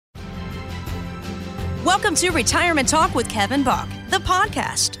Welcome to Retirement Talk with Kevin Bach, the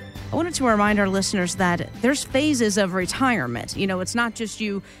podcast. I wanted to remind our listeners that there's phases of retirement. You know, it's not just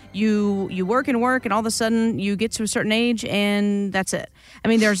you work and work and all of a sudden you get to a certain age and that's it. I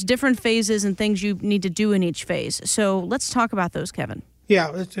mean, there's different phases and things you need to do in each phase. So let's talk about those, Kevin.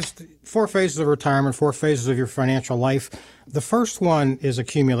 Yeah, it's just 4 phases of retirement, 4 phases of your financial life. The first one is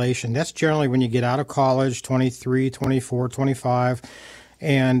accumulation. That's generally when you get out of college, 23, 24, 25,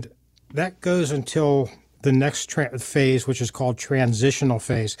 and that goes until the next phase, which is called transitional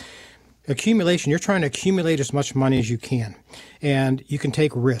phase. Accumulation, you're trying to accumulate as much money as you can, and you can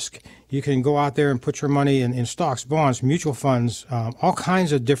take risk. You can go out there and put your money in stocks, bonds, mutual funds, all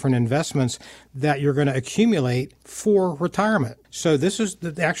kinds of different investments that you're going to accumulate for retirement. So this is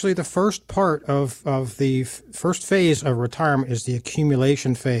actually the first part of the first phase of retirement is the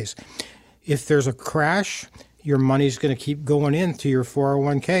accumulation phase. If there's a crash, your money's going to keep going into your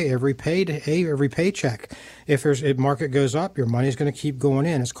 401k every paycheck. If a market goes up, your money's going to keep going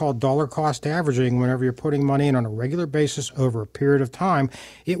in. It's called dollar cost averaging. Whenever you're putting money in on a regular basis over a period of time,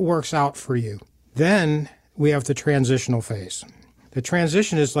 it works out for you. Then we have the transitional phase. The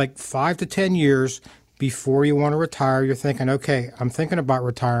transition is like 5 to 10 years before you want to retire. You're thinking, okay, I'm thinking about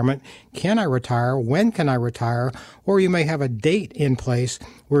retirement. Can I retire? When can I retire? Or you may have a date in place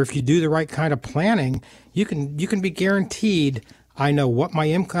where if you do the right kind of planning, you can be guaranteed, I know what my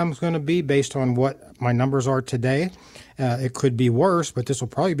income is going to be based on what my numbers are today. It could be worse, but this will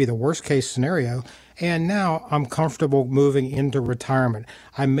probably be the worst case scenario. And now I'm comfortable moving into retirement.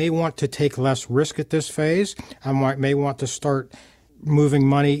 I may want to take less risk at this phase. I may want to start moving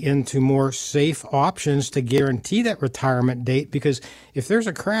money into more safe options to guarantee that retirement date, because if there's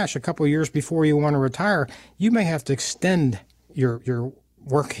a crash a couple of years before you want to retire, you may have to extend your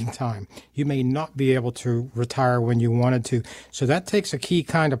working time. You may not be able to retire when you wanted to. So that takes a key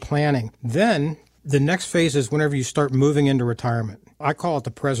kind of planning. Then the next phase is whenever you start moving into retirement. I call it the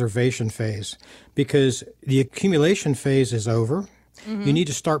preservation phase because the accumulation phase is over. Mm-hmm. You need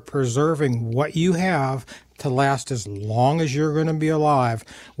to start preserving what you have to last as long as you're going to be alive,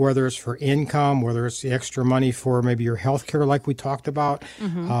 whether it's for income, whether it's the extra money for maybe your health care like we talked about.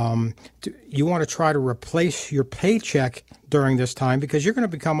 Mm-hmm. You want to try to replace your paycheck during this time because you're going to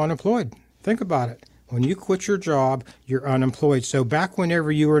become unemployed. Think about it. When you quit your job, you're unemployed. So back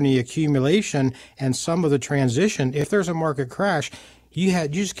whenever you were in the accumulation and some of the transition, if there's a market crash, you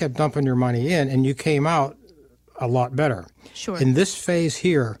just kept dumping your money in and you came out a lot better. Sure. In this phase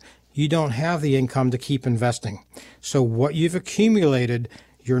here, you don't have the income to keep investing. So what you've accumulated,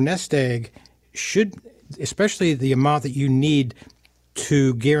 your nest egg, should, especially the amount that you need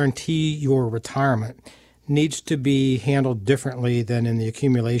to guarantee your retirement, needs to be handled differently than in the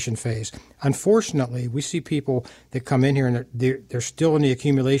accumulation phase. Unfortunately, we see people that come in here and they're still in the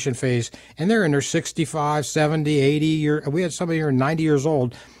accumulation phase, and they're in their 65, 70, 80 years. We had somebody here 90 years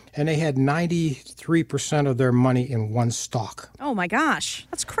old, and they had 93% of their money in one stock. Oh, my gosh.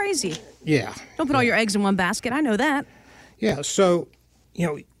 That's crazy. Yeah. Don't put all your eggs in one basket. I know that. Yeah. So,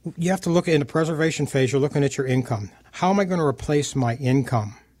 you have to look in the preservation phase. You're looking at your income. How am I going to replace my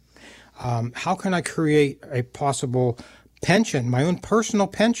income? How can I create a possible pension, my own personal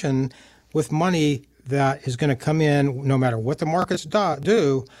pension with money that is going to come in no matter what the markets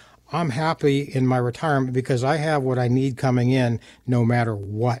do? I'm happy in my retirement because I have what I need coming in no matter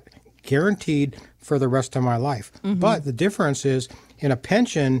what, guaranteed for the rest of my life. Mm-hmm. But the difference is in a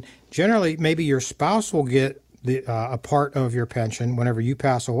pension, generally maybe your spouse will get a part of your pension whenever you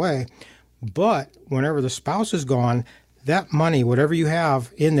pass away. But whenever the spouse is gone, that money, whatever you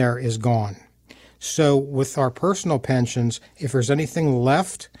have in there, is gone. So with our personal pensions, if there's anything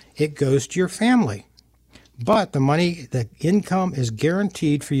left, it goes to your family. But the income is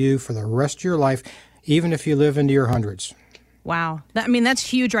guaranteed for you for the rest of your life, even if you live into your hundreds. Wow. That's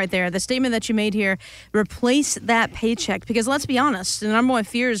huge right there. The statement that you made here, replace that paycheck. Because let's be honest, the number one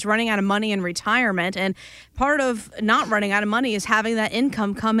fear is running out of money in retirement. And part of not running out of money is having that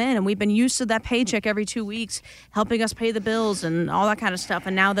income come in. And we've been used to that paycheck every 2 weeks, helping us pay the bills and all that kind of stuff.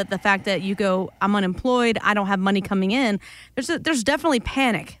 And now that the fact that you go, I'm unemployed, I don't have money coming in, there's definitely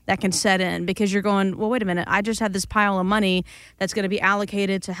panic that can set in because you're going, well, wait a minute, I just had this pile of money that's going to be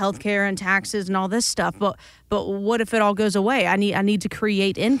allocated to healthcare and taxes and all this stuff. But what if it all goes away? I need to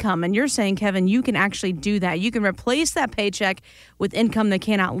create income. And you're saying, Kevin, you can actually do that. You can replace that paycheck with income that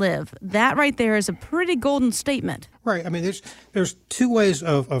cannot live. That right there is a pretty golden statement. Right. There's 2 ways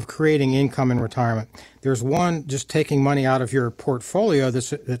of creating income in retirement. There's one, just taking money out of your portfolio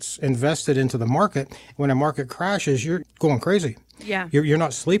that's invested into the market. When a market crashes, you're going crazy. Yeah. You're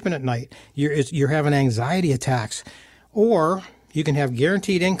not sleeping at night. You're having anxiety attacks. Or You can have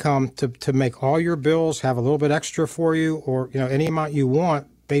guaranteed income to make all your bills, have a little bit extra for you, or any amount you want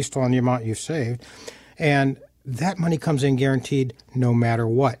based on the amount you've saved. And that money comes in guaranteed no matter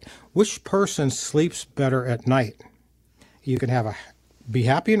what. Which person sleeps better at night? You can be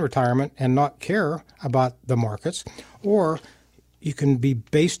happy in retirement and not care about the markets, or you can be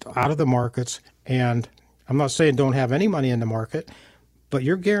based out of the markets. And I'm not saying don't have any money in the market, but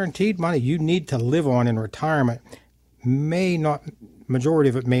your guaranteed money you need to live on in retirement majority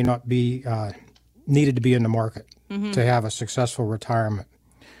of it may not be needed to be in the market to have a successful retirement.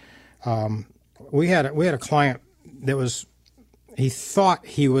 We had a client he thought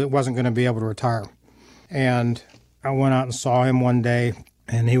he wasn't going to be able to retire. And I went out and saw him one day,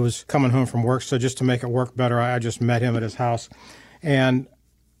 and he was coming home from work. So just to make it work better, I just met him at his house. And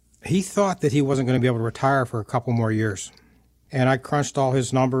he thought that he wasn't going to be able to retire for a couple more years. And I crunched all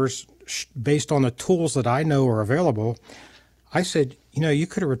his numbers based on the tools that I know are available. I said, you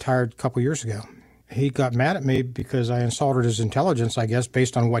could have retired a couple years ago. He got mad at me because I insulted his intelligence, I guess,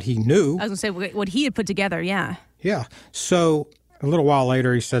 based on what he knew. I was going to say what he had put together, yeah. Yeah. So a little while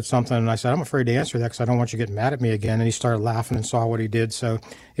later, he said something, and I said, I'm afraid to answer that because I don't want you getting mad at me again. And he started laughing and saw what he did. So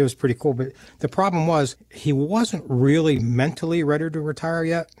it was pretty cool. But the problem was he wasn't really mentally ready to retire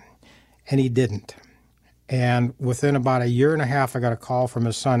yet, and he didn't. And within about a year and a half, I got a call from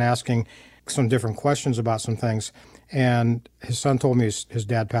his son asking some different questions about some things. And his son told me his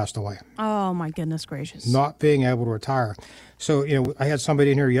dad passed away. Oh, my goodness gracious. Not being able to retire. So, I had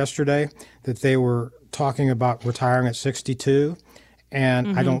somebody in here yesterday that they were talking about retiring at 62.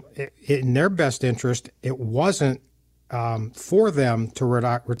 And in their best interest, it wasn't for them to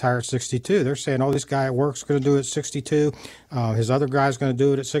retire at 62. They're saying, this guy at work's going to do it at 62. His other guy's going to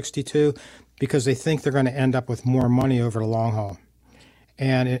do it at 62 because they think they're going to end up with more money over the long haul.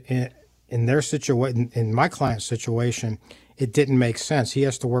 And in their situation, in my client's situation, it didn't make sense. He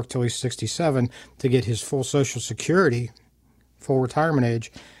has to work till he's 67 to get his full Social Security, full retirement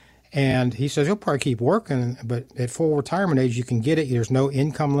age. And he says he'll probably keep working, but at full retirement age, you can get it. There's no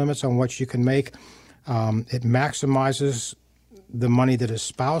income limits on what you can make. It maximizes the money that his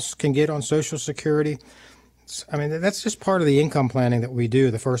spouse can get on Social Security. I mean, that's just part of the income planning that we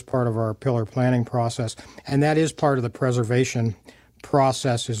do, the first part of our pillar planning process. And that is part of the preservation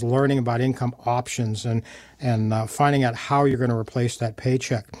process, is learning about income options and finding out how you're going to replace that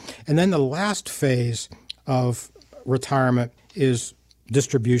paycheck. And then the last phase of retirement is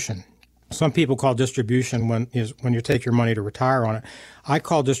distribution. Some people call distribution when you take your money to retire on it. I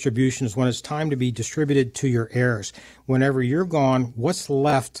call distribution is when it's time to be distributed to your heirs. Whenever you're gone, what's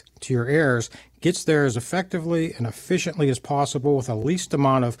left to your heirs gets there as effectively and efficiently as possible with the least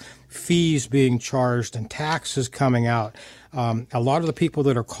amount of fees being charged and taxes coming out. A lot of the people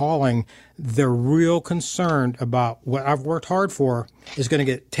that are calling, they're real concerned about what I've worked hard for is going to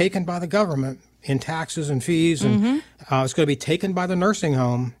get taken by the government in taxes and fees, and it's going to be taken by the nursing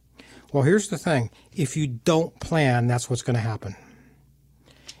home. Well, here's the thing. If you don't plan, that's what's going to happen.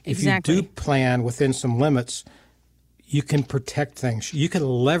 Exactly. If you do plan within some limits, you can protect things. You can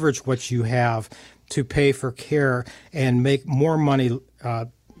leverage what you have to pay for care and make more money,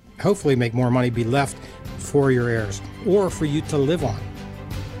 hopefully make more money be left for your heirs or for you to live on.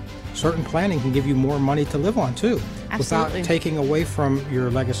 Certain planning can give you more money to live on, too, Absolutely. without taking away from your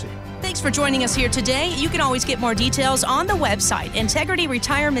legacy. Thanks for joining us here today. You can always get more details on the website,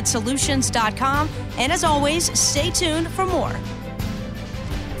 integrityretirementsolutions.com. And as always, stay tuned for more.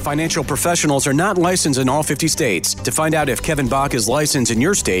 Financial professionals are not licensed in all 50 states. To find out if Kevin Bach is licensed in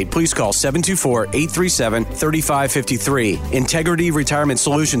your state, please call 724-837-3553. Integrity Retirement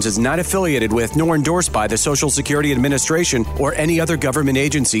Solutions is not affiliated with nor endorsed by the Social Security Administration or any other government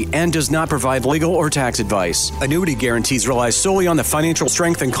agency and does not provide legal or tax advice. Annuity guarantees rely solely on the financial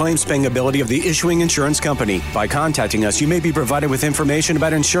strength and claims-paying ability of the issuing insurance company. By contacting us, you may be provided with information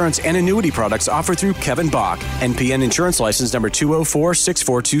about insurance and annuity products offered through Kevin Bach, NPN Insurance License number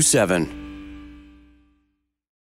 2046427.